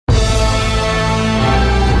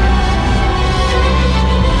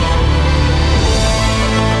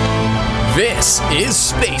This is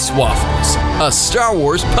Space Waffles, a Star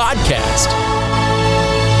Wars podcast.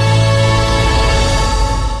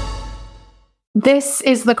 This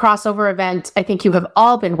is the crossover event I think you have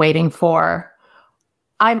all been waiting for.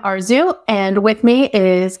 I'm Arzu, and with me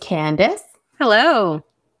is Candace. Hello.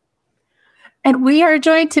 And we are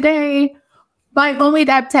joined today by Omid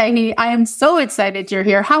Abtahi. I am so excited you're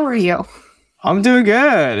here. How are you? I'm doing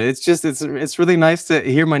good. It's really nice to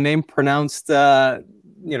hear my name pronounced, the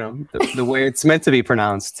way it's meant to be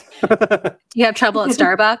pronounced. Do you have trouble at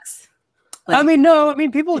Starbucks?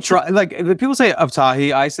 People try, people say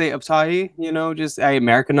Abtahi. I say Abtahi, I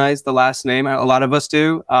Americanize the last name. A lot of us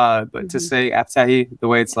do. But to say Abtahi, the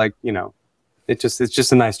way it's it's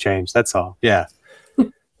just a nice change. That's all. Yeah.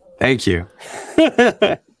 Thank you.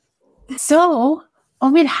 So,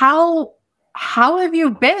 how have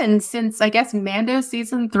you been since, I guess, Mando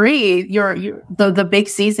season 3? The big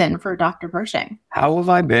season for Dr. Pershing. How have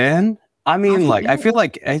I been? I feel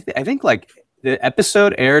like I think the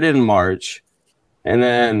episode aired in March, and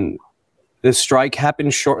then the strike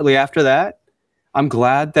happened shortly after that. I'm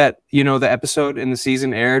glad that the episode in the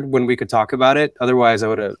season aired when we could talk about it. Otherwise, I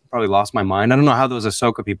would have probably lost my mind. I don't know how those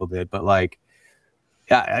Ahsoka people did, but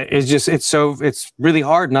it's really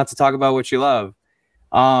hard not to talk about what you love.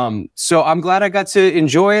 So I'm glad I got to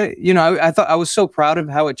enjoy it. I thought I was so proud of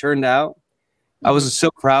how it turned out. I was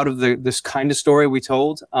so proud of this kind of story we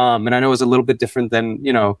told. And I know it was a little bit different than,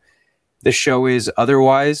 the show is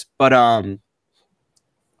otherwise, but,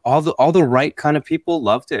 all the right kind of people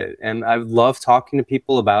loved it. And I love talking to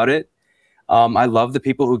people about it. I love the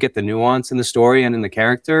people who get the nuance in the story and in the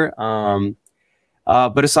character.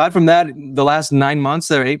 But aside from that, the last 9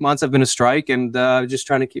 months or 8 months, I've been a strike and, just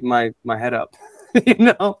trying to keep my head up.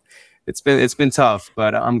 It's been tough,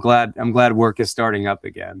 but I'm glad work is starting up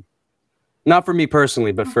again. Not for me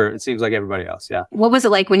personally, but it seems like everybody else. Yeah. What was it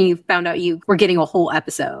like when you found out you were getting a whole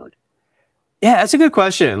episode? Yeah, that's a good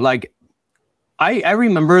question. I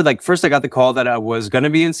remember first I got the call that I was going to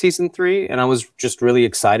be in season 3 and I was just really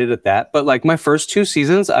excited at that. But my first 2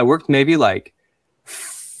 seasons, I worked maybe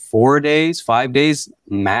 4 days, 5 days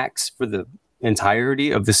max for the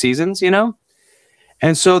entirety of the seasons,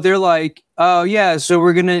 And so they're like, oh yeah, so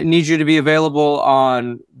we're going to need you to be available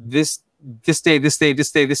on this day,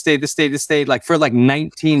 for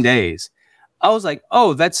 19 days. I was like,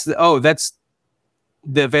 that's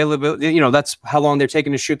the availability, that's how long they're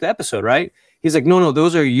taking to shoot the episode, right? He's like, no,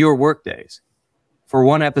 those are your work days for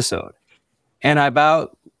one episode. And I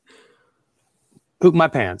about pooped my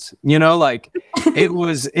pants, it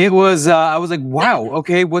was, I was like, wow,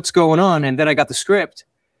 okay, what's going on? And then I got the script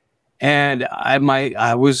and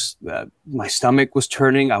my stomach was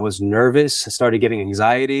turning. I was nervous. I started getting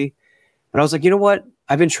anxiety, but I was like, you know what?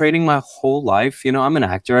 I've been training my whole life. I'm an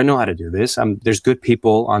actor. I know how to do this. There's good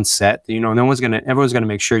people on set. Everyone's going to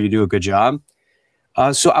make sure you do a good job.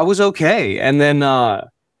 So I was okay. And then,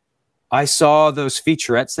 I saw those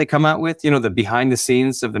featurettes they come out with, the behind the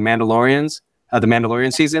scenes of the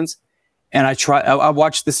Mandalorian seasons. And I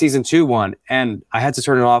watched the season 2 one and I had to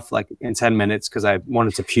turn it off in 10 minutes because I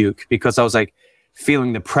wanted to puke because I was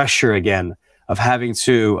feeling the pressure again of having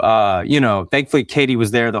to, thankfully Katie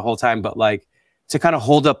was there the whole time, but to kind of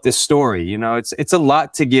hold up this story, it's a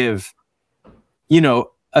lot to give,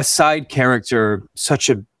 a side character such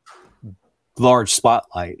a large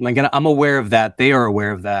spotlight. And I'm aware of that. They are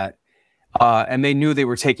aware of that. And they knew they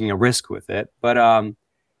were taking a risk with it. But,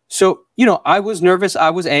 so, I was nervous. I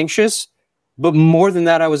was anxious. But more than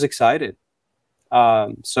that, I was excited.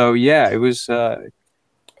 So yeah, it was a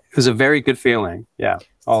very good feeling. Yeah,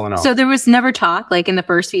 all in all. So there was never talk in the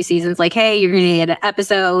first few seasons, hey, you're going to get an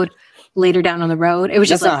episode later down on the road. It was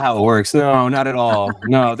That's just not how it works. No, not at all.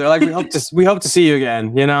 No, they're like, we hope to see you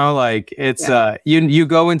again. It's you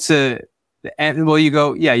go into the end. Well, you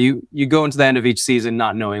go into the end of each season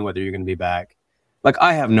not knowing whether you're going to be back.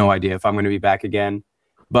 I have no idea if I'm going to be back again,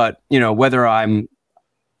 but whether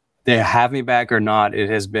they have me back or not, it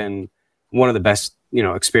has been one of the best,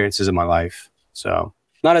 experiences of my life. So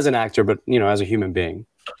not as an actor, but, as a human being.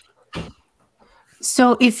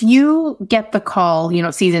 So if you get the call,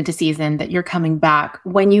 season to season that you're coming back,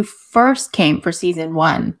 when you first came for season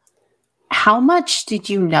 1, how much did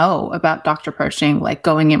you know about Dr. Pershing?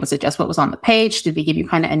 Going in, was it just what was on the page? Did they give you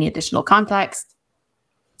kind of any additional context?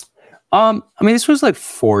 This was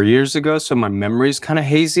 4 years ago, so my memory's kind of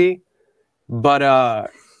hazy, but,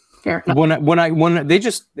 fair enough.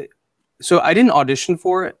 So I didn't audition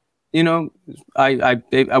for it,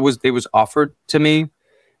 it was offered to me,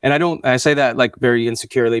 and I say that very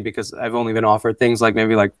insecurely because I've only been offered things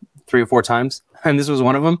maybe 3 or 4 times, and this was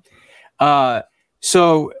one of them.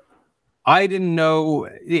 So I didn't know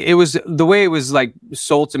it was the way it was like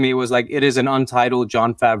sold to me was like it is an untitled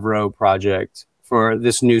Jon Favreau project for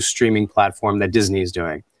this new streaming platform that Disney is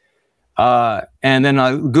doing. And then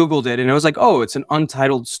I Googled it and it was like, oh, it's an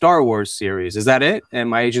untitled Star Wars series. Is that it? And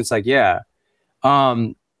my agent's like, yeah.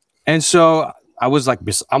 And so I was like,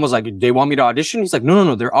 they want me to audition? He's like,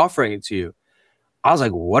 no, they're offering it to you. I was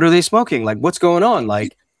like, what are they smoking? Like, what's going on?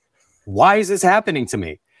 Like, why is this happening to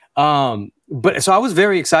me? But so I was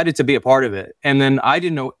very excited to be a part of it. And then I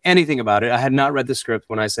didn't know anything about it. I had not read the script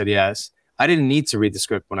when I said yes. I didn't need to read the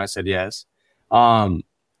script when I said yes. I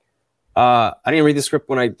didn't read the script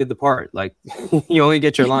when I did the part. Like you only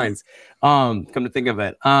get your lines. Come to think of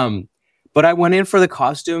it. But I went in for the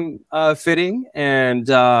costume fitting, and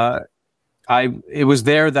it was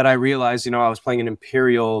there that I realized, I was playing an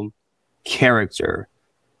Imperial character.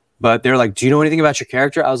 But they're like, "Do you know anything about your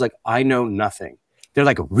character?" I was like, "I know nothing." They're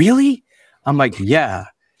like, "Really?" I'm like, "Yeah,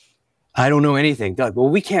 I don't know anything." They're like, "Well,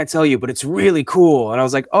 we can't tell you, but it's really cool." And I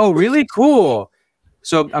was like, "Oh, really cool."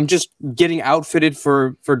 So I'm just getting outfitted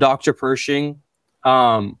for Dr. Pershing.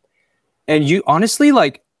 And you honestly,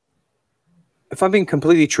 like, if I'm being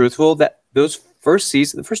completely truthful, that the first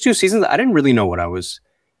two seasons, I didn't really know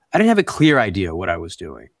I didn't have a clear idea what I was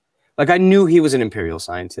doing. Like, I knew he was an Imperial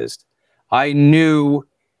scientist. I knew,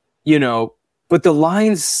 but the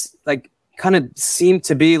lines, like, kind of seemed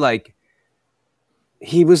to be like,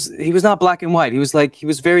 he was not black and white. He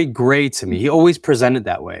was very gray to me. He always presented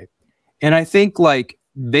that way. And I think like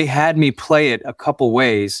they had me play it a couple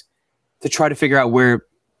ways to try to figure out where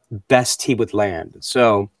best he would land.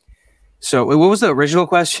 So what was the original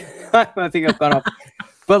question? I think I've gone off.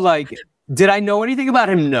 But like, did I know anything about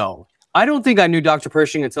him? No. I don't think I knew Dr.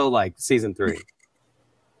 Pershing until like season 3.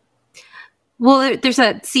 Well, there's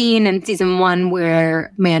that scene in season 1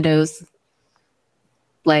 where Mando's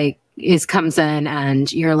like comes in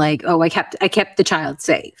and you're like, oh, I kept the child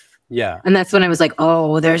safe. Yeah. And that's when I was like,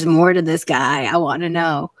 oh, there's more to this guy. I want to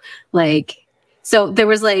know. Like, so there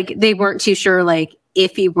was like, they weren't too sure, like,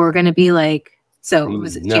 if he were going to be like, so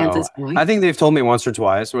was it Chance's boy? I think they've told me once or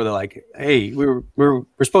twice where they're like, hey, we're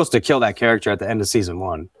supposed to kill that character at the end of season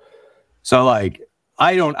 1. So like,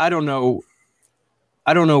 I don't know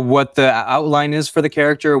what the outline is for the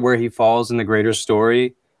character, where he falls in the greater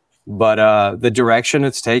story, but the direction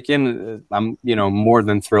it's taken, I'm, more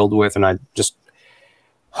than thrilled with. And I just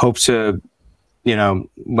hope to,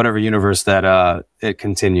 whatever universe that it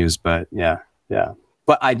continues. But yeah.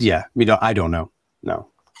 But I don't know. No.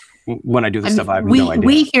 When I do this stuff, I have no idea.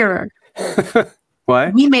 We hear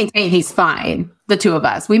what? We maintain he's fine. The two of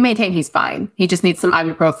us, we maintain he's fine. He just needs some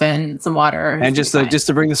ibuprofen, some water, and just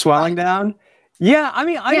to bring the swelling down. Yeah, I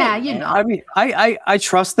mean, I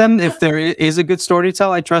trust them. If there is a good story to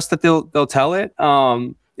tell, I trust that they'll tell it.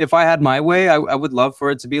 If I had my way, I would love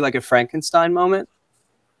for it to be like a Frankenstein moment.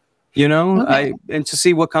 Okay. And to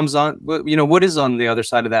see what comes on, what is on the other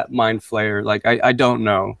side of that mind flare. Like, I don't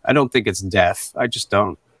know. I don't think it's death. I just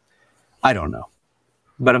don't. I don't know.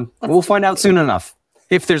 But we'll find out soon enough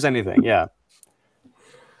if there's anything. Yeah.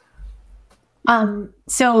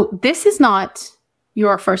 So this is not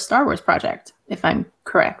your first Star Wars project, if I'm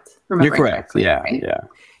correct. You're correct. Yeah. Right? Yeah.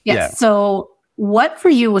 Yes. Yeah. So what for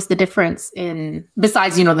you was the difference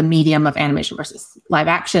besides, the medium of animation versus live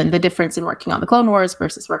action, the difference in working on the Clone Wars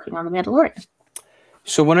versus working on the Mandalorian?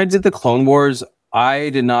 So when I did the Clone Wars,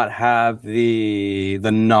 I did not have the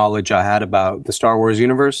knowledge I had about the Star Wars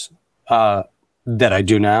universe that I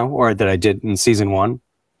do now, or that I did in season 1,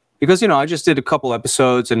 because, I just did a couple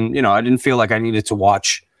episodes and, I didn't feel like I needed to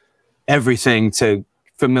watch everything to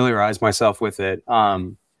familiarize myself with it. But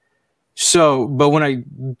when I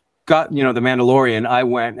got, The Mandalorian, I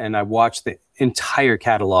went and I watched the entire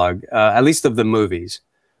catalog, at least of the movies.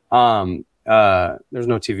 There's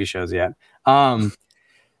no TV shows yet.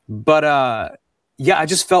 But I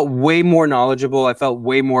just felt way more knowledgeable. I felt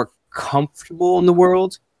way more comfortable in the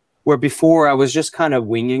world, where before I was just kind of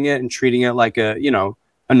winging it and treating it like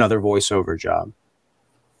another voiceover job.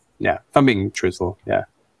 Yeah, if I'm being truthful. Yeah.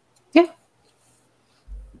 Yeah.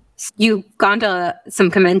 You've gone to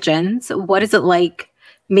some conventions. What is it like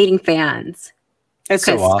meeting fans? It's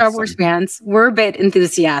so awesome. Star Wars fans, we're a bit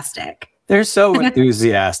enthusiastic. They're so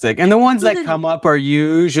enthusiastic. And the ones that come up are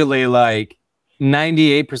usually like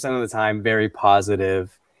 98% of the time very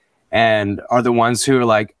positive, and are the ones who are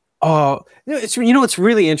like, oh, it's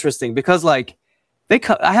really interesting because like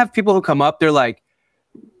I have people who come up, they're like,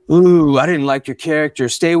 ooh, I didn't like your character.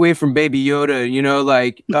 Stay away from Baby Yoda,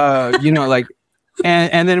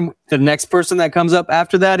 and then the next person that comes up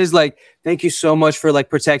after that is like, thank you so much for like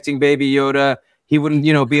protecting Baby Yoda. He wouldn't,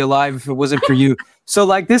 be alive if it wasn't for you. So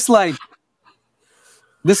like this, like,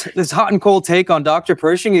 this hot and cold take on Dr.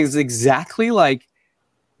 Pershing is exactly like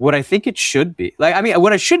what I think it should be. Like, I mean,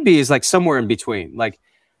 what it should be is like somewhere in between. Like,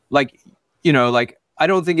 you know, like I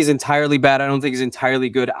don't think he's entirely bad. I don't think he's entirely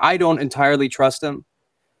good. I don't entirely trust him.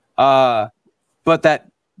 But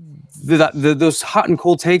that those hot and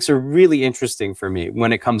cold takes are really interesting for me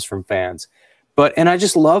when it comes from fans. And I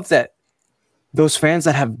just love that those fans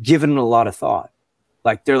that have given it a lot of thought.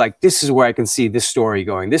 Like, they're like, this is where I can see this story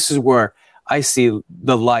going. This is where I see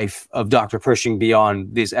the life of Dr. Pershing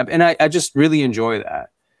beyond these. And I just really enjoy that.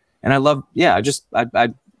 And I love,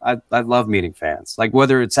 I love meeting fans. Like,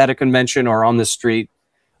 whether it's at a convention or on the street,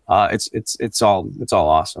 it's all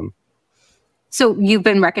awesome. So you've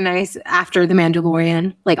been recognized after The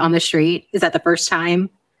Mandalorian, like on the street? Is that the first time?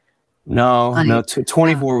 No,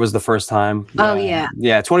 24 was the first time. Oh, yeah.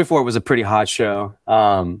 Yeah, 24 was a pretty hot show.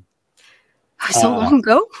 So long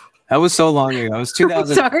ago? That was so long ago. It was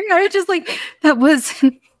 2000. Sorry, I was just like, that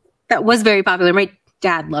was very popular. My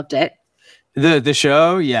dad loved it. The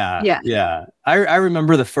show? Yeah. I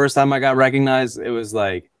remember the first time I got recognized, it was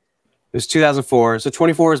 2004. So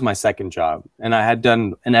 24 is my second job. And I had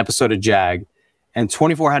done an episode of JAG, and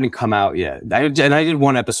 24 hadn't come out yet. I did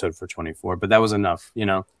one episode for 24, but that was enough, you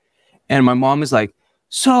know? And my mom is like,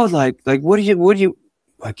 so what do you,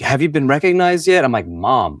 like, have you been recognized yet? I'm like,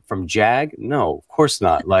 Mom, from JAG? No, of course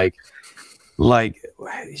not. I'm like, let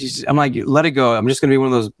it go. I'm just going to be one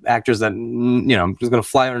of those actors that, you know, I'm just going to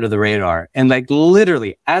fly under the radar. And like,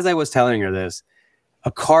 literally, as I was telling her this,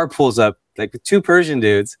 a car pulls up, like two Persian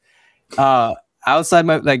dudes, outside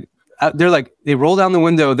my, like, they're like, they roll down the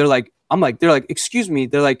window. They're like, excuse me.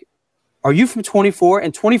 They're like, are you from 24?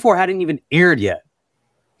 And 24 hadn't even aired yet.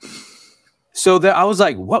 So I was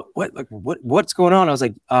like, what's going on? I was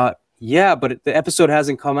like, yeah, but the episode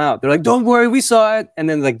hasn't come out. They're like, don't worry, we saw it. And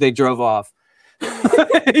then like they drove off.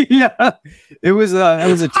 Yeah, it was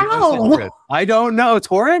a trip. I don't know.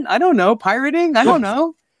 Torrent? I don't know. Pirating? I don't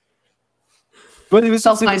know. But it was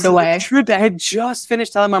They'll find a way. A trip. I had just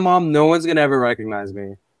finished telling my mom no one's gonna ever recognize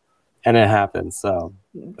me, and it happened. So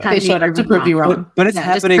they showed up to prove you wrong. But it's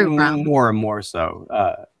happening more and more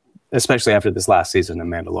so, especially after this last season of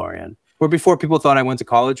Mandalorian. Where before people thought I went to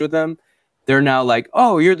college with them, they're now like,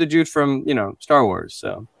 oh, you're the dude from, you know, Star Wars.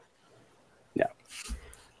 So, yeah.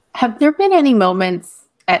 Have there been any moments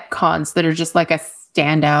at cons that are just like a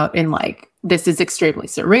standout in like, this is extremely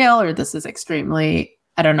surreal, or this is extremely,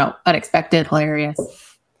 I don't know, unexpected, hilarious?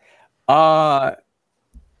 Yeah.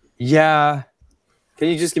 Can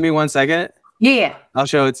you just give me 1 second? Yeah. I'll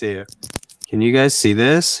show it to you. Can you guys see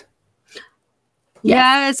this?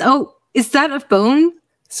 Yes. Oh, is that a phone?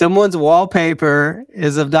 Someone's wallpaper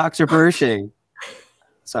is of Dr. Pershing.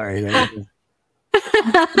 Sorry. That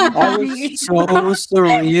was so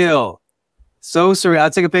surreal. So surreal. I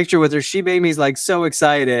took a picture with her. She made me like so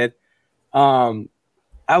excited. I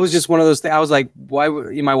was just one of those things. I was like, why?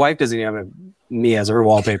 My wife doesn't even have me as her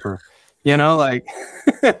wallpaper. You know, like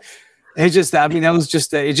it just. I mean, that was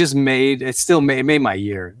just. It just made. It still made my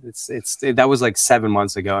year. That was like 7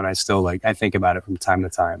 months ago, and I still I think about it from time to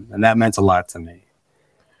time, and that meant a lot to me.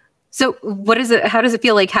 So what is it? How does it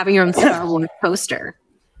feel like having your own Star Wars poster?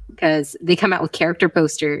 Because they come out with character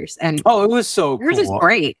posters, and it was so cool. Yours is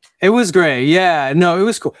great. It was great. Yeah, no, it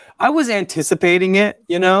was cool. I was anticipating it,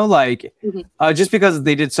 you know, like just because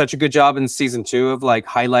they did such a good job in season 2 of like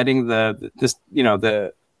highlighting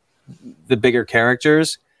the bigger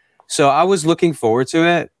characters. So I was looking forward to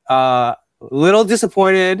it. A little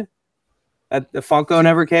disappointed that the Funko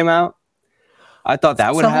never came out. I thought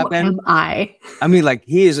that would happen. I mean, like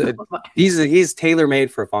he's tailor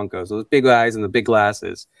made for Funkos. Those big eyes and the big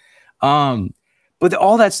glasses. But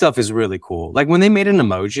all that stuff is really cool. Like when they made an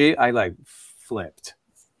emoji, I like flipped.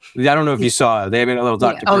 I don't know if you saw it. They made a little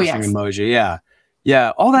Dr. Pershing emoji. Yeah.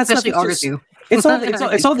 All that Especially stuff.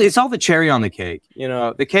 It's all the cherry on the cake. You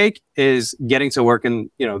know, the cake is getting to work in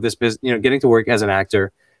this business. You know, getting to work as an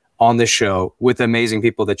actor on this show with amazing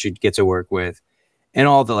people that you get to work with. And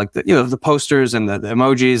all the the posters and the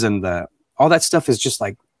emojis and all that stuff is just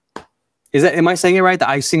like, am I saying it right? The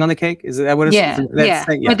icing on the cake? Is that what it's? Yeah.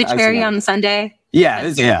 With the cherry on the sundae. Yeah,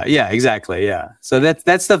 exactly. Yeah. So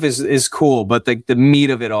that stuff is cool, but the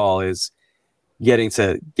meat of it all is getting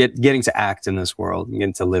to act in this world and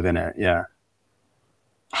getting to live in it. Yeah.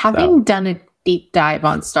 Having done a deep dive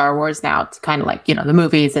on Star Wars now, it's kind of like, the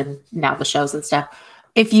movies and now the shows and stuff.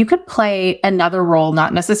 If you could play another role,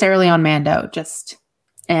 not necessarily on Mando, just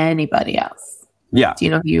anybody else. Yeah. Do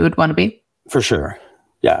you know who you would want to be? For sure.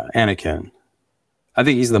 Yeah. Anakin. I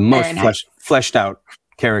think he's the most fleshed out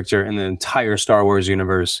character in the entire Star Wars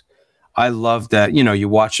universe. I love that, you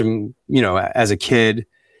watch him, as a kid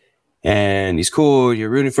and he's cool. You're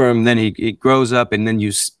rooting for him. Then he grows up, and then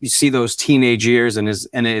you see those teenage years and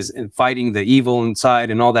is fighting the evil inside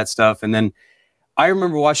and all that stuff. And then I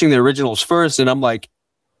remember watching the originals first, and I'm like,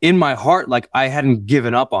 in my heart, like I hadn't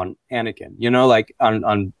given up on Anakin, like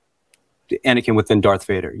on Anakin within Darth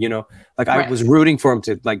Vader, like I was rooting for him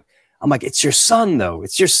to like. I'm like, it's your son though.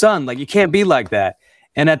 It's your son. Like you can't be like that.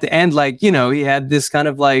 And at the end, like he had this kind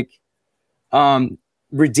of like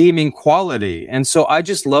redeeming quality. And so I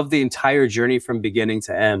just love the entire journey from beginning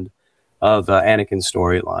to end of Anakin's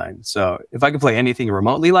storyline. So if I could play anything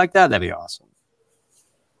remotely like that, that'd be awesome.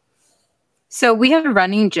 So we have a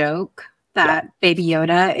running joke that Baby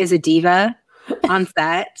Yoda is a diva on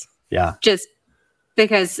set. Yeah. Just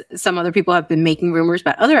because some other people have been making rumors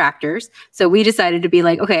about other actors. So we decided to be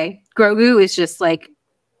like, okay, Grogu is just like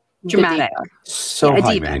dramatic. So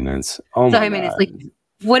high maintenance. Oh my God. Like,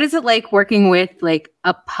 what is it like working with like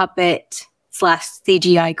a puppet /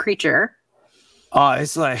 CGI creature?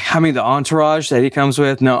 It's like, the entourage that he comes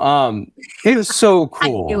with. No, it was so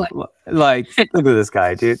cool. Like, look at this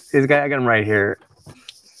guy, dude. This guy, I got him right here.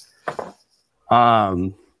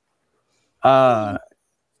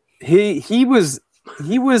 He was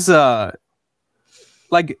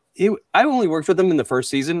like, I only worked with him in the first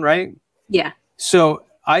season, right? Yeah. So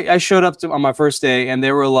I showed up on my first day, and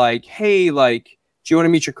they were like, hey, like, do you want to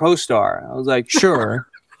meet your co-star? I was like, sure.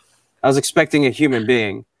 I was expecting a human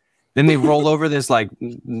being. Then they roll over this like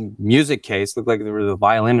music case, looked like there was a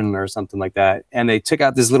violin in there or something like that. And they took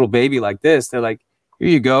out this little baby like this. They're like, here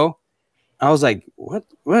you go. I was like, what?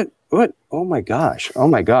 Oh my gosh.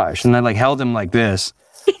 And I like held him like this.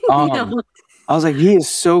 I was like, he is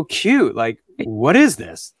so cute. Like, what is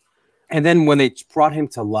this? And then when they brought him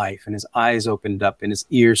to life and his eyes opened up and his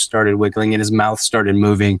ears started wiggling and his mouth started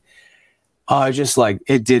moving, just like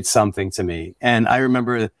it did something to me. And I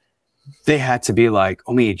remember they had to be like,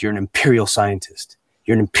 Omid, you're an Imperial scientist.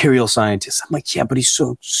 I'm like, yeah, but he's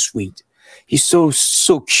so sweet. He's so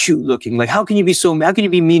cute looking. Like, how can you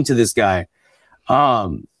be mean to this guy?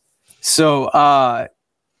 So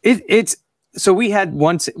we had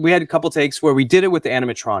a couple takes where we did it with the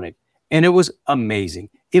animatronic, and it was amazing.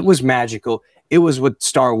 It was magical. It was what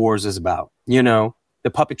Star Wars is about, the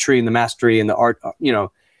puppetry and the mastery and the art,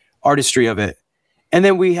 artistry of it. And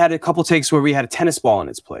then we had a couple takes where we had a tennis ball in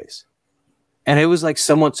its place. And it was like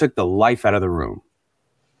someone took the life out of the room,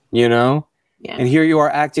 Yeah. And here you are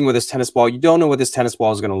acting with this tennis ball. You don't know what this tennis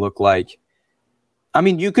ball is going to look like. I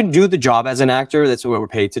mean, you can do the job as an actor. That's what we're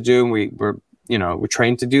paid to do. And we're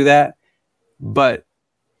trained to do that. But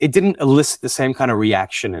it didn't elicit the same kind of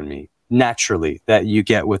reaction in me naturally that you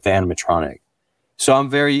get with the animatronic. So I'm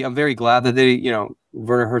very glad that they,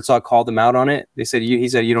 Werner Herzog called them out on it. He said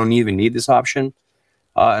you don't even need this option.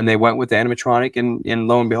 And they went with the animatronic, and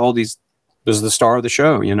lo and behold, he was the star of the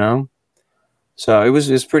show, So it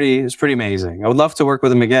was pretty amazing. I would love to work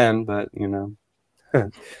with him again, but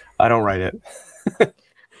I don't write it.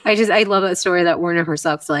 I love that story that Werner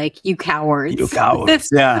Herzog's like, you cowards. You cowards.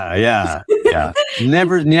 Yeah.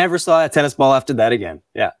 Never saw a tennis ball after that again.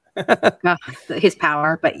 Yeah. His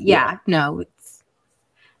power. But no, it's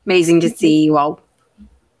amazing to see you all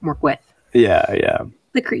work with. Yeah.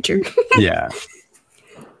 The creature. Yeah.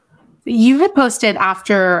 You had posted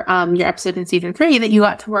after your episode in season 3 that you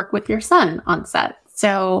got to work with your son on set.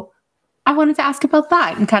 So I wanted to ask about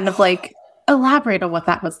that and kind of like elaborate on what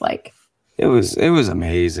that was like. It was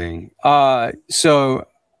amazing. So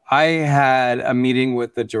I had a meeting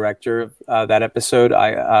with the director of that episode,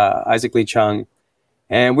 Isaac Lee Chung,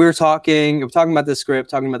 and we were talking about the script,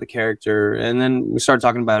 talking about the character, and then we started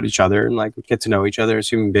talking about each other and like get to know each other as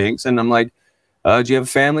human beings. And I'm like, do you have a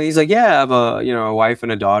family? He's like, yeah, I have a wife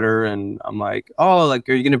and a daughter. And I'm like, oh, like,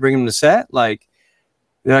 are you going to bring him to set? Like,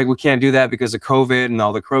 they're like, we can't do that because of COVID and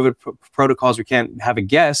all the COVID protocols. We can't have a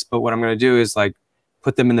guest. But what I'm going to do is like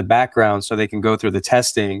put them in the background so they can go through the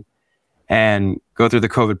testing and go through the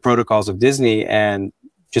COVID protocols of Disney and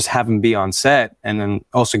just have them be on set and then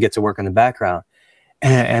also get to work in the background.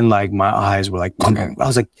 And like my eyes were like, I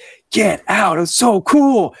was like, get out. It was so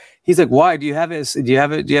cool. He's like, why? Do you have a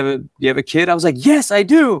kid? I was like, yes, I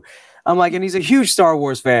do. I'm like, and he's a huge Star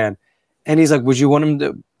Wars fan. And he's like, would you want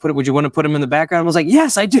to put him in the background? I was like,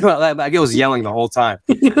 yes, I do. I was yelling the whole time.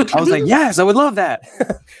 I was like, yes, I would love that.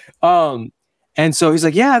 And so he's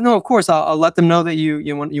like, yeah, no, of course. I'll let them know that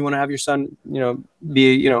you want to have your son,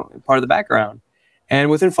 be, part of the background. And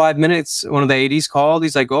within 5 minutes, one of the ADs called.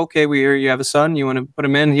 He's like, okay, we hear you have a son. You want to put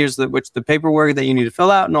him in. Here's the paperwork that you need to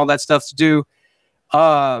fill out and all that stuff to do.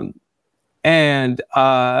 And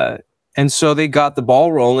so they got the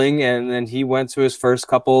ball rolling, and then he went to his first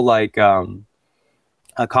couple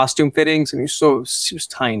costume fittings, and he was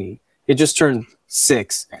tiny. He just turned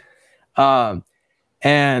 6. And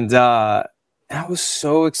I was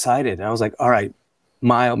so excited. And I was like, all right,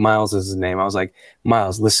 Miles is his name. I was like,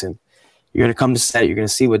 Miles, listen, you're going to come to set. You're going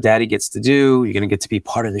to see what Daddy gets to do. You're going to get to be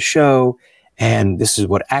part of the show. And this is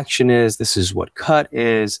what action is. This is what cut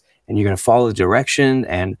is. And you're going to follow the direction.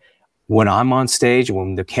 And when I'm on stage and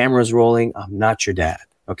when the camera's rolling, I'm not your dad.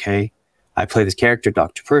 Okay. I play this character,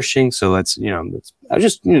 Dr. Pershing. So I was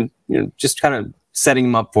just, just kind of setting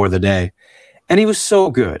him up for the day. And he was so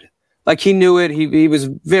good. Like he knew it. He was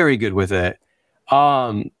very good with it.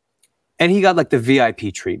 And he got like the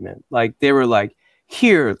VIP treatment. Like they were like,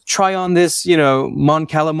 here, try on this, Mon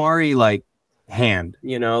Calamari, like hand,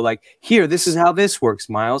 like here, this is how this works,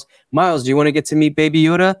 Miles. Miles, do you want to get to meet Baby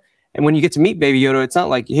Yoda? And when you get to meet Baby Yoda, it's not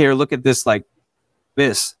like, here, look at this, like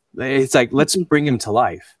this. It's like, let's bring him to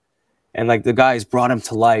life. And like the guys brought him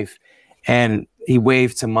to life and he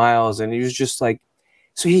waved to Miles and he was just like,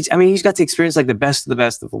 so he's got to experience like the best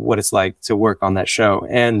of what it's like to work on that show.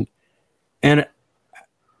 And at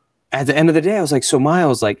the end of the day, I was like, so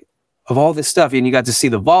Miles, like of all this stuff, and you got to see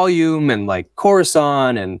the volume and like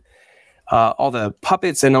Coruscant and all the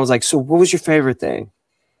puppets. And I was like, so what was your favorite thing?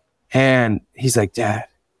 And he's like, Dad,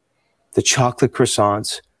 the chocolate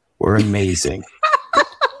croissants were amazing.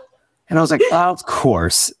 And I was like, oh, of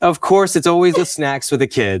course, it's always the snacks for the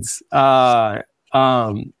kids.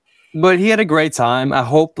 But he had a great time. I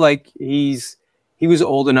hope like he was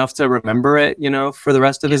old enough to remember it, for the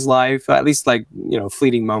rest of his life, at least like,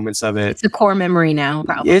 fleeting moments of it. It's a core memory now,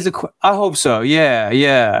 probably. I hope so. Yeah.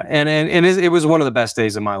 Yeah. And it was one of the best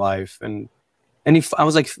days of my life. And I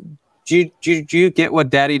was like, do you get what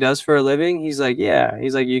Daddy does for a living? He's like, yeah.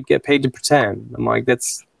 He's like, you get paid to pretend. I'm like,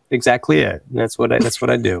 that's exactly it. That's what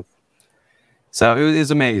I do. So it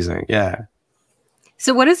was amazing. Yeah.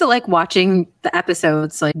 So what is it like watching the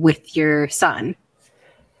episodes like with your son?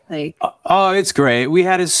 Like, oh, it's great. We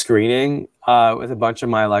had a screening with a bunch of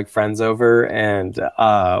my like friends over, and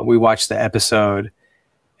we watched the episode.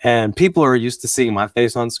 And people are used to seeing my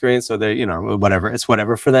face on screen, so they, whatever. It's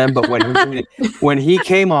whatever for them. But when he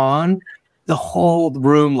came on, the whole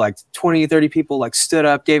room, like 20, 30 people, like stood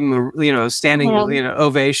up, gave him a standing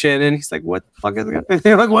ovation, and he's like, "What the fuck is that?"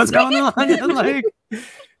 They're like, "What's going on?" And, like,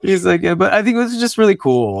 he's like, yeah, but I think it was just really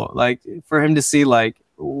cool, like for him to see like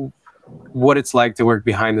what it's like to work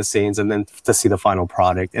behind the scenes, and then to see the final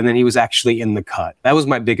product. And then he was actually in the cut. That was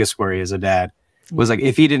my biggest worry as a dad. Was like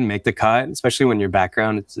if he didn't make the cut, especially when your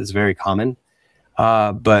background it's very common.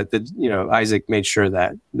 But Isaac made sure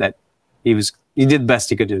that he did the best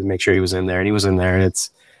he could do to make sure he was in there, and he was in there, and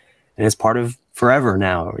it's part of forever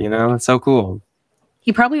now. It's so cool.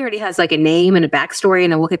 He probably already has like a name and a backstory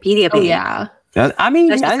and a Wikipedia page. Oh yeah. I mean,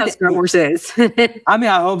 that's just how Star Wars is. I mean,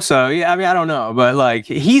 I hope so. Yeah, I mean, I don't know, but like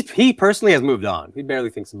he personally has moved on. He barely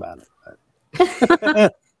thinks about it.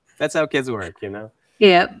 But that's how kids work,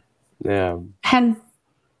 Yep. Yeah. And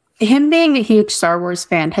him being a huge Star Wars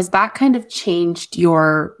fan, has that kind of changed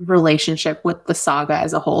your relationship with the saga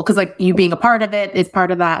as a whole? Because like you being a part of it is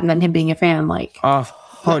part of that, and then him being a fan, like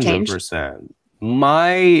 100%.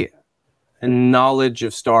 My knowledge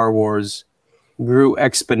of Star Wars grew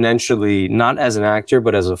exponentially, not as an actor,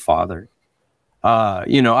 but as a father.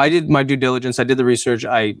 I did my due diligence. I did the research.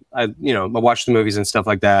 I watched the movies and stuff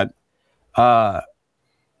like that.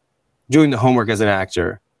 Doing the homework as an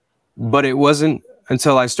actor. But it wasn't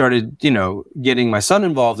until I started, getting my son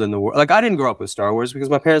involved in the world. Like, I didn't grow up with Star Wars because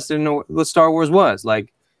my parents didn't know what Star Wars was.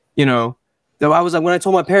 Like, I was like, when I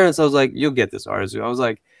told my parents, I was like, you'll get this, Arzu. I was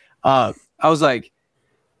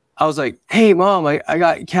like, hey, Mom, I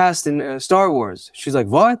got cast in Star Wars. She's like,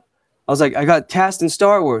 what? I was like, I got cast in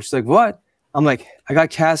Star Wars. She's like, what? I'm like, I got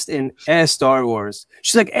cast in Star Wars.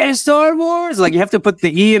 She's like, Star Wars? Like, you have to put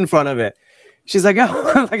the E in front of it. She's like,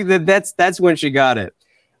 oh, like that's when she got it.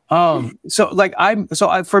 For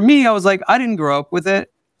me, I was like, I didn't grow up with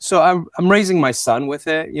it. So I'm raising my son with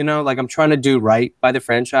it, like I'm trying to do right by the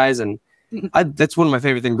franchise. And that's one of my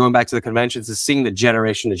favorite things going back to the conventions is seeing the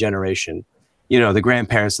generation to generation, the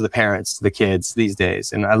grandparents to the parents to the kids these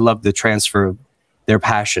days. And I love the transfer of their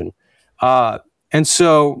passion. And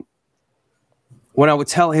so when I would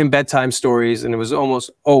tell him bedtime stories, and it was almost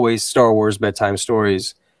always Star Wars bedtime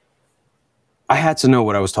stories, I had to know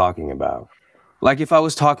what I was talking about. Like if I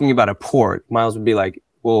was talking about a pork, Miles would be like,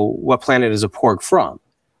 well, what planet is a pork from?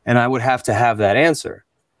 And I would have to have that answer.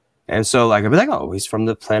 And so like, I'd be like, oh, he's from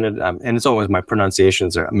the planet. And it's always my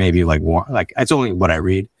pronunciations are maybe like it's only what I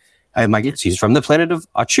read. I'm like, he's from the planet of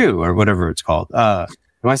Achu or whatever it's called. Am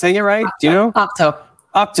I saying it right? Do you know?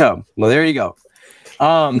 Octo. Well, there you go.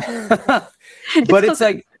 But it's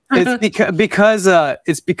like, it's because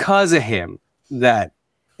of him that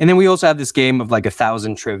And then we also have this game of like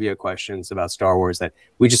 1,000 trivia questions about Star Wars that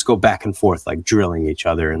we just go back and forth, like drilling each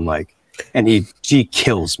other, and like, and he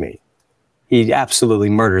kills me. He absolutely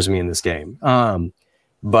murders me in this game.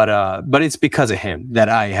 But it's because of him that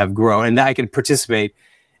I have grown and that I can participate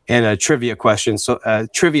in a trivia question,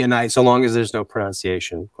 trivia night, so long as there's no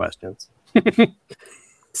pronunciation questions.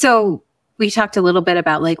 So we talked a little bit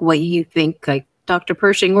about like what you think, like Dr.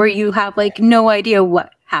 Pershing, or you have like no idea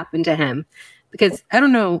what happened to him, because I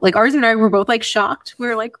don't know, like Arzu and I were both like shocked. We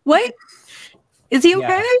were like, "What? Is he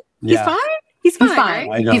okay? He's fine. He's fine.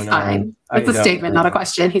 Right? He's fine. It's a statement, not a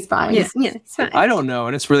question. He's fine. Yeah, he's fine." I don't know,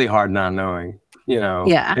 and it's really hard not knowing.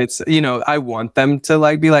 Yeah. It's I want them to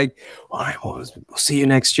like be like, all right, well, we'll see you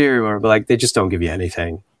next year, or but like they just don't give you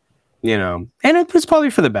anything, and it's probably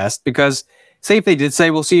for the best, because say if they did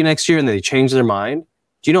say we'll see you next year and they change their mind,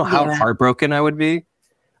 do you know how heartbroken I would be?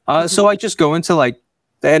 So I just go into like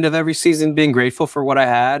the end of every season being grateful for what I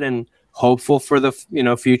had and hopeful for the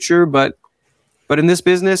future, but in this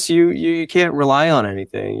business, you can't rely on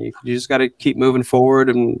anything. You just got to keep moving forward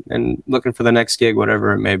and looking for the next gig,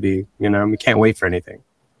 whatever it may be. We can't wait for anything.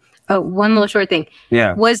 Oh, one little short thing.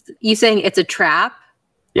 Yeah. Was you saying it's a trap?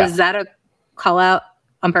 Yeah. Was that a call out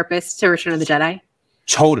on purpose to Return of the Jedi?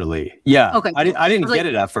 Totally. Yeah. Okay. I didn't get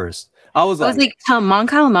it at first. I was like, Mon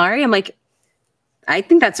Calamari? I'm like, I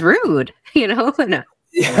think that's rude. No.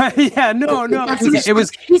 Yeah. No. It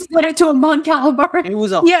was. He split it to a Mon Calamari. It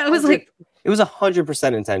was It was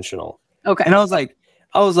 100% intentional. Okay. And I was like,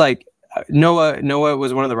 Noah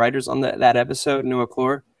was one of the writers on that episode, Noah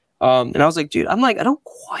Clore. And I was like, dude, I don't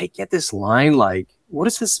quite get this line. Like, what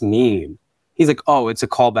does this mean? He's like, oh, it's a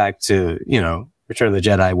callback to, Return of the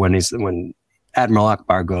Jedi when Admiral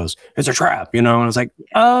Akbar goes, it's a trap, and I was like,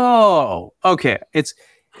 oh, okay. It's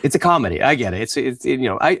a comedy. I get it. It's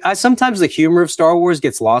I sometimes the humor of Star Wars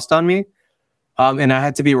gets lost on me. And I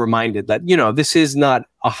had to be reminded that, this is not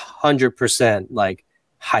 100% like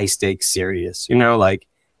high stakes serious, like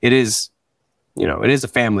it is, it is a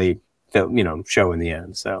family, show in the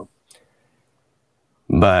end. So,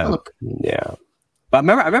 but yeah, but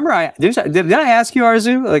I remember did I ask you,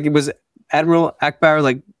 Arzu, like it was Admiral Akbar,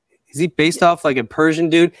 like, is he based off like a Persian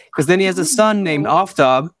dude? Because then he has a son named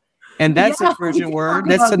Aftab, and that's a Persian word.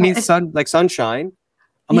 That means sun, like sunshine.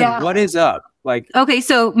 I'm like, what is up? Like, okay,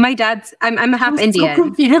 so my dad's, I'm half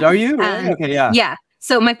Indian. So are you? Okay, yeah. Yeah.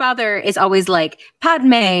 So my father is always like,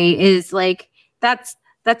 Padme is like, that's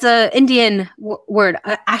a Indian word.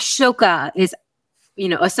 Ashoka is,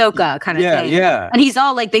 Ahsoka kind of thing. Yeah. And he's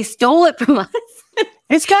all like, they stole it from us.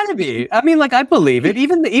 It's got to be. I mean, like, I believe it.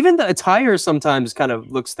 Even the attire sometimes kind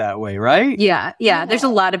of looks that way, right? Yeah. There's a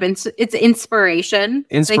lot of it's inspiration.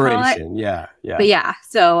 Inspiration. Yeah. But yeah.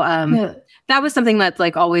 So that was something that's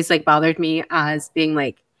like always like bothered me as being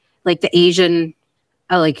like the Asian,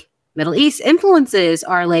 like Middle East influences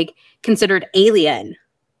are like considered alien,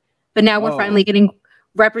 but now we're finally getting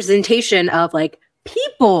representation of like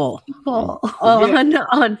people on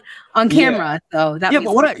camera. So that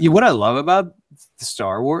but what I love about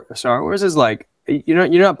Star Wars is like you're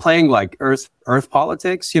not playing like Earth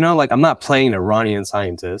politics. Like I'm not playing an Iranian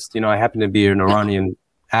scientist. I happen to be an Iranian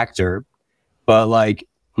actor, but like.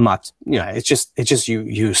 I'm not, it's just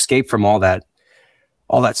you escape from all that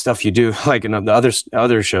stuff you do, like in the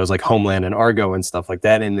other shows like Homeland and Argo and stuff like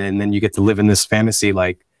that, and then you get to live in this fantasy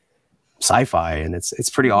like sci-fi, and it's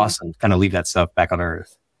pretty awesome. Kind of leave that stuff back on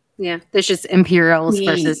Earth. Yeah, there's just Imperials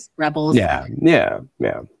versus rebels. Yeah.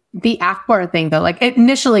 The Akbar thing, though, like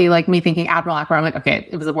initially, like me thinking Admiral Akbar, I'm like, okay,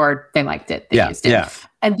 it was a word, they liked it, they used it. Yeah.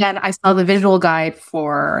 And then I saw the visual guide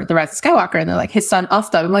for The Rise of Skywalker, and they're like, his son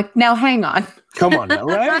Aftab. I'm like, now hang on. Come on, now,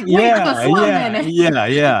 right?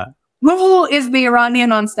 Yeah. Who is the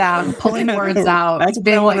Iranian on staff pulling words out? That's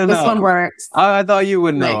being like, this one works. I thought you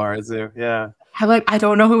would know, Arzu. Yeah. I'm like, I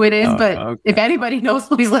don't know who it is, but if anybody knows,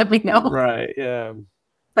 please let me know. Right. Yeah.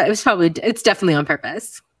 But it's definitely on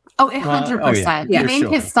purpose. Oh, 100%. Yeah. Named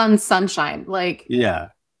his son Sunshine. Like, yeah.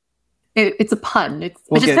 It's a pun.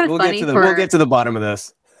 We'll get to the bottom of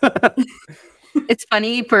this. It's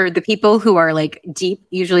funny for the people who are like deep,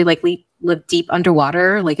 usually like live deep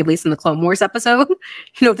underwater, like at least in the Clone Wars episode.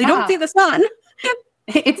 They don't see the sun.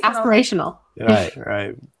 It's aspirational.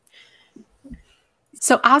 Right.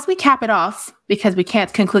 So as we cap it off, because we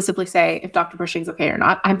can't conclusively say if Dr. Pershing's okay or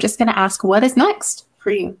not, I'm just going to ask, what is next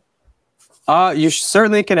for you? You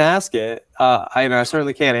certainly can ask it. I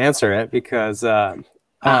certainly can't answer it because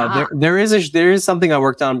there is something I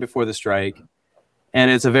worked on before the strike, and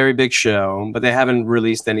it's a very big show, but they haven't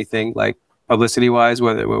released anything like publicity wise,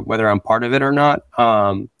 whether I'm part of it or not.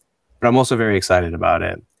 But I'm also very excited about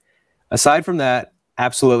it. Aside from that,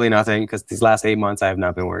 Absolutely nothing, because these last 8 months I have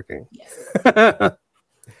not been working. Because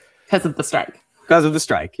of the strike. Because of the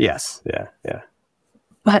strike, yes. Yeah.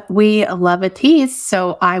 But we love a tease,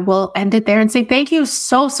 so I will end it there and say thank you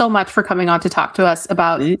so much for coming on to talk to us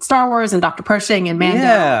about Star Wars and Dr. Pershing and Mando.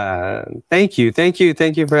 Yeah, thank you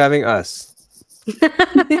for having us.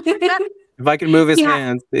 If I can move his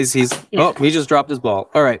hands, he's oh, he just dropped his ball.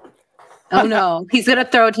 All right. Oh no, he's gonna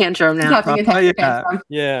throw a tantrum now.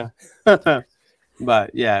 Yeah.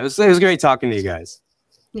 But yeah, it was great talking to you guys.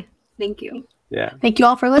 Yeah, thank you. Yeah. Thank you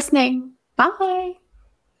all for listening. Bye.